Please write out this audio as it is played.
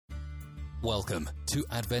Welcome to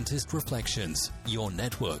Adventist Reflections, your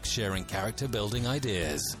network sharing character-building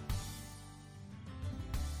ideas.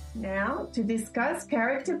 Now, to discuss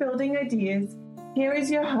character-building ideas, here is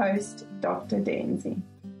your host, Dr. Danzy.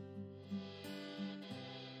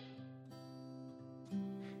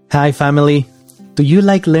 Hi, family. Do you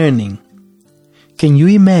like learning? Can you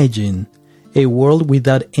imagine a world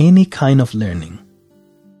without any kind of learning?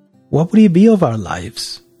 What would it be of our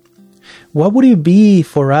lives? What would it be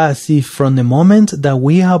for us if from the moment that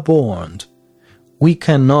we are born, we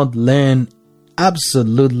cannot learn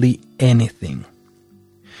absolutely anything?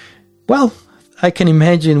 Well, I can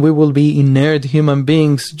imagine we will be inert human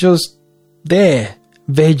beings just there,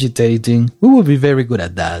 vegetating. We will be very good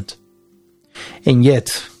at that. And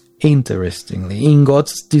yet, interestingly, in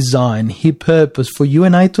God's design, He purposed for you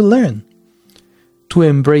and I to learn, to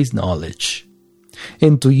embrace knowledge,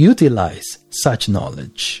 and to utilize such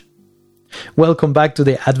knowledge. Welcome back to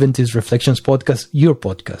the Adventist Reflections Podcast, your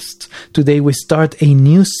podcast. Today we start a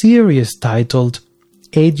new series titled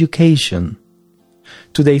Education.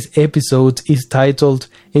 Today's episode is titled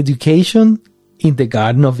Education in the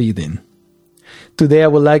Garden of Eden. Today I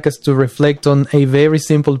would like us to reflect on a very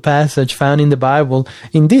simple passage found in the Bible,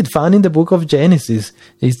 indeed found in the book of Genesis.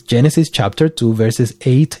 It's Genesis chapter 2, verses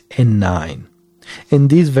 8 and 9. And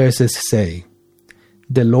these verses say,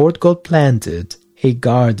 "The Lord God planted a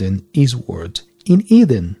garden eastward in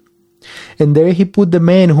Eden. And there He put the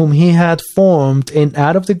man whom He had formed, and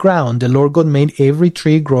out of the ground the Lord God made every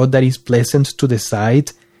tree grow that is pleasant to the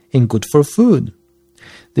sight and good for food.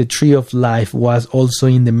 The tree of life was also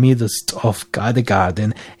in the midst of the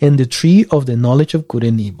garden, and the tree of the knowledge of good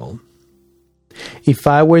and evil." If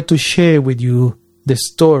I were to share with you the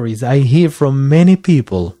stories I hear from many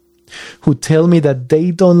people who tell me that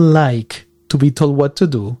they don't like to be told what to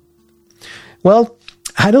do, well,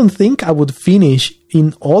 I don't think I would finish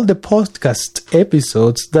in all the podcast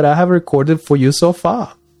episodes that I have recorded for you so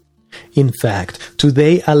far. In fact,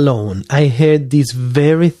 today alone, I heard this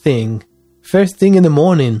very thing first thing in the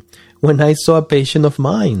morning when I saw a patient of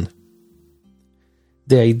mine.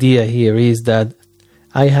 The idea here is that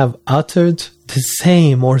I have uttered the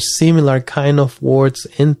same or similar kind of words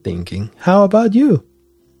and thinking. How about you?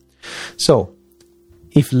 So,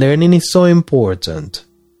 if learning is so important,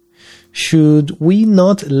 should we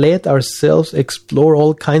not let ourselves explore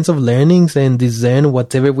all kinds of learnings and discern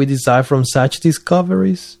whatever we desire from such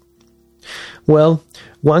discoveries? Well,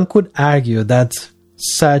 one could argue that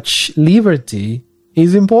such liberty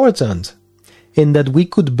is important, and that we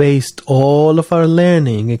could base all of our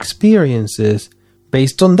learning experiences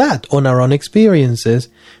based on that, on our own experiences,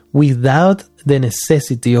 without the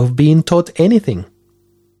necessity of being taught anything.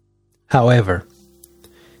 However,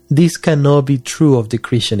 this cannot be true of the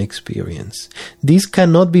Christian experience. This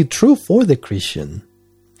cannot be true for the Christian.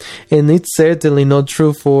 And it's certainly not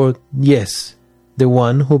true for, yes, the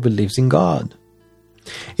one who believes in God.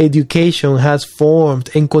 Education has formed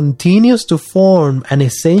and continues to form an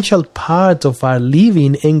essential part of our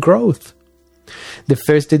living and growth. The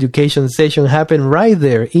first education session happened right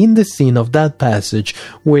there in the scene of that passage,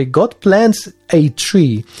 where God plants a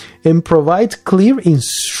tree and provides clear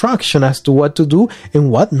instruction as to what to do and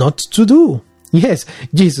what not to do. Yes,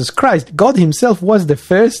 Jesus Christ, God Himself, was the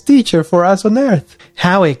first teacher for us on earth.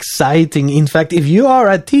 How exciting! In fact, if you are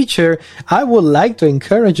a teacher, I would like to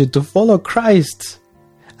encourage you to follow Christ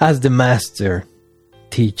as the master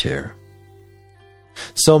teacher.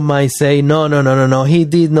 Some might say, no, He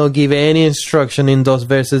did not give any instruction in those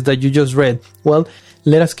verses that you just read. Well,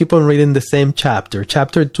 let us keep on reading the same chapter.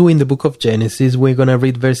 Chapter 2 in the book of Genesis, we're going to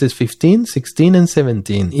read verses 15, 16, and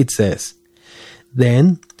 17. It says,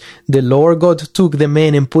 "Then the Lord God took the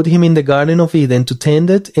man and put him in the Garden of Eden to tend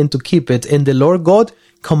it and to keep it. And the Lord God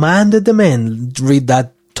commanded the man," read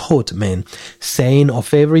that, taught man, "saying,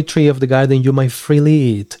 of every tree of the garden you may freely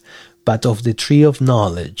eat, but of the tree of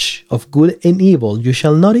knowledge of good and evil you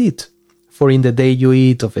shall not eat, for in the day you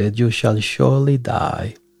eat of it you shall surely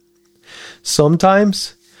die."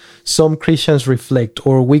 Sometimes, some Christians reflect,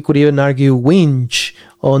 or we could even argue whinge,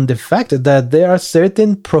 on the fact that there are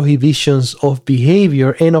certain prohibitions of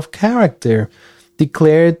behavior and of character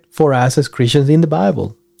declared for us as Christians in the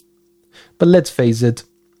Bible. But let's face it,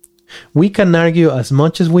 we can argue as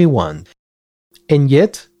much as we want, and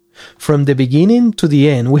yet, from the beginning to the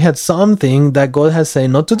end, we had something that God has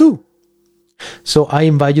said not to do. So I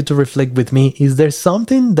invite you to reflect with me, is there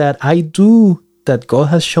something that I do that God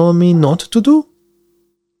has shown me not to do?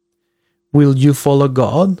 Will you follow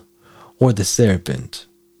God or the serpent?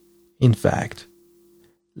 In fact,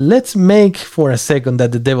 let's make for a second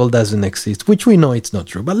that the devil doesn't exist, which we know it's not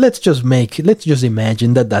true, but let's just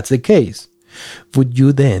imagine that that's the case. Would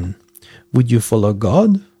you then Would you follow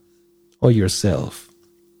God or yourself?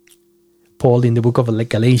 Paul in the book of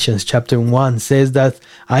Galatians chapter 1 says that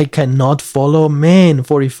I cannot follow men,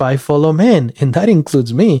 for if I follow men, and that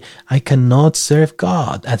includes me, I cannot serve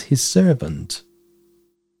God as his servant.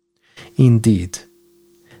 Indeed,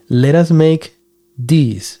 let us make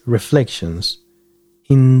these reflections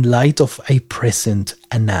in light of a present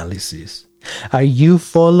analysis. Are you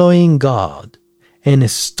following God and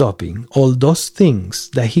stopping all those things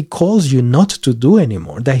that he calls you not to do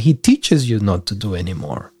anymore, that he teaches you not to do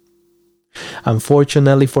anymore?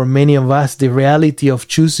 Unfortunately, for many of us, the reality of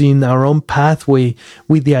choosing our own pathway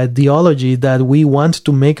with the ideology that we want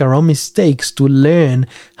to make our own mistakes to learn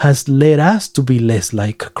has led us to be less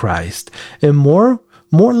like Christ and more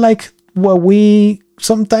like what we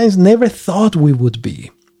sometimes never thought we would be.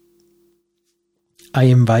 I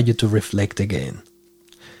invite you to reflect again.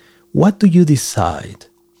 What do you decide?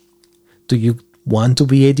 Do you want to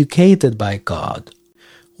be educated by God?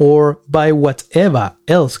 Or by whatever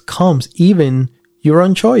else comes, even your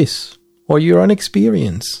own choice or your own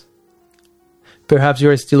experience? Perhaps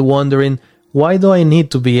you're still wondering, why do I need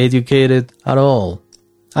to be educated at all?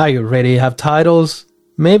 I already have titles.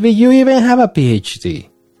 Maybe you even have a PhD.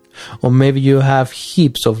 Or maybe you have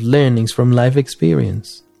heaps of learnings from life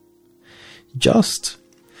experience. Just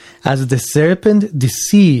as the serpent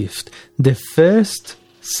deceived the first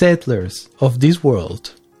settlers of this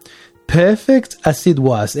world, perfect as it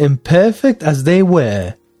was and perfect as they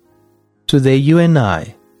were, today you and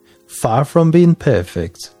I, far from being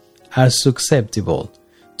perfect, are susceptible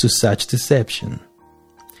to such deception.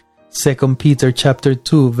 2 Peter chapter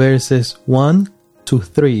 2 verses 1 to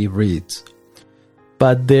 3 reads,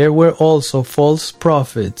 But there were also false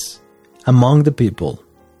prophets among the people,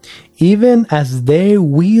 even as there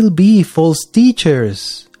will be false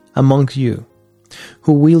teachers among you,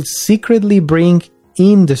 who will secretly bring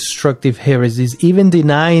in destructive heresies, even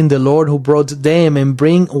denying the Lord who brought them, and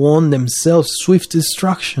bring on themselves swift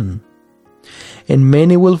destruction. And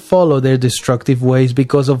many will follow their destructive ways,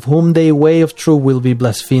 because of whom the way of truth will be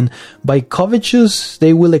blasphemed. By covetous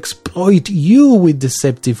they will exploit you with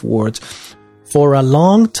deceptive words. For a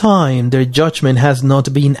long time their judgment has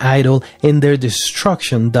not been idle, and their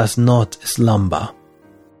destruction does not slumber.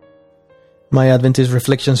 My Adventist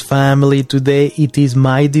Reflections family, today it is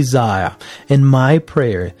my desire and my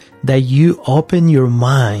prayer that you open your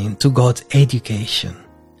mind to God's education.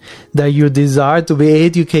 That your desire to be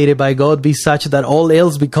educated by God be such that all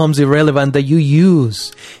else becomes irrelevant, that you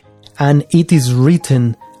use. And it is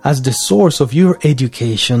written as the source of your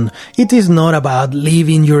education. It is not about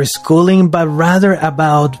leaving your schooling, but rather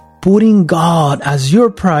about putting God as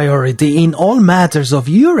your priority in all matters of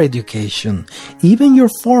your education, even your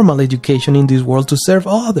formal education in this world, to serve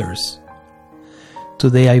others.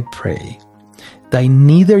 Today I pray that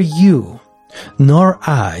neither you nor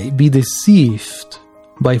I be deceived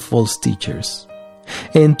by false teachers,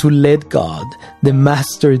 and to let God, the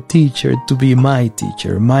master teacher, to be my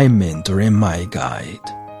teacher, my mentor, and my guide.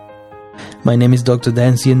 My name is Dr.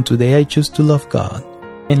 Dancy, and today I choose to love God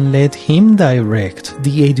and let Him direct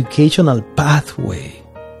the educational pathway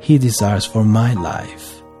He desires for my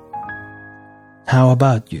life. How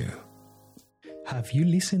about you? Have you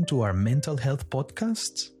listened to our mental health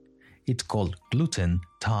podcast? It's called Gluten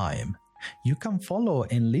Time. You can follow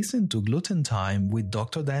and listen to Gluten Time with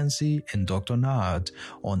Dr. Dancy and Dr. Nard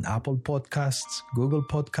on Apple Podcasts, Google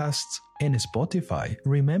Podcasts, and Spotify.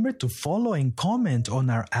 Remember to follow and comment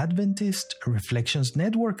on our Adventist Reflections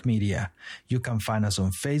Network media. You can find us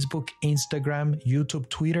on Facebook, Instagram, YouTube,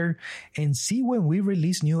 Twitter, and see when we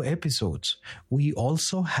release new episodes. We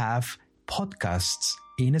also have podcasts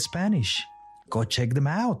in Spanish. Go check them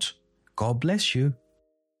out. God bless you.